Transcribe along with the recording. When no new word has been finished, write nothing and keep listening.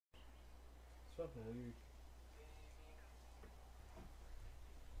fucking weird.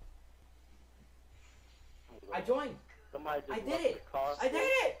 I joined. I did it. I did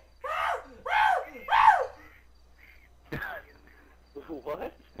it.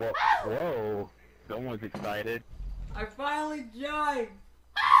 What? Whoa. Someone's excited. I finally joined.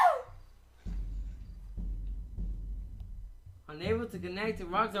 Unable to connect to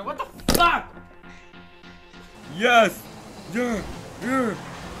Rockstar. What the fuck? Yes. Yeah. Yeah.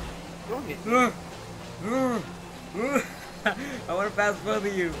 I want to pass both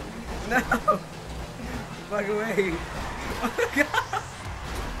of you. No. Fuck away. Oh my god.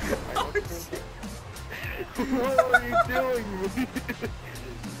 Oh shit. What are you doing?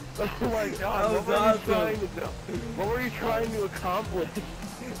 Oh my god, That was awesome. What were you trying to accomplish?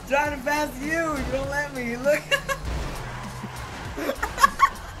 Trying to pass you. You don't let me. Look.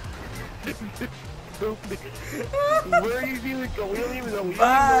 Stupid. Where are you even going? We don't even know. We don't even know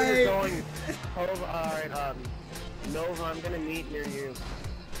where you're going. Alright, Nova, I'm gonna meet near you.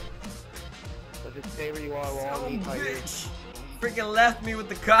 So just stay where you are while I'll meet by you. Freaking left me with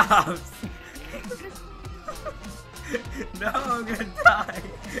the cops. No, I'm gonna die.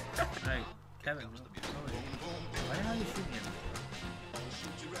 Alright, Kevin. Why the hell are you shooting him?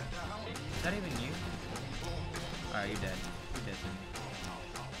 Is that even you? Alright, you're dead. You're dead to me.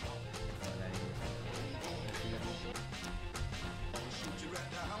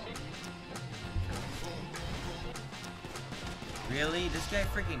 Really? This guy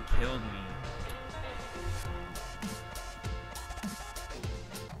freaking killed me.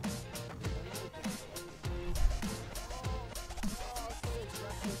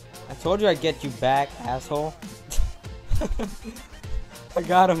 I told you I'd get you back, asshole. I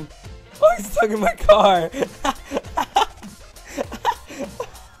got him. Oh, he's stuck in my car. He's stuck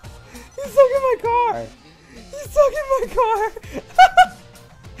in my car. He's stuck in my car.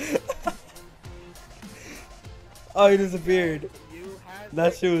 Oh, he disappeared.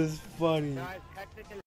 That shit was funny.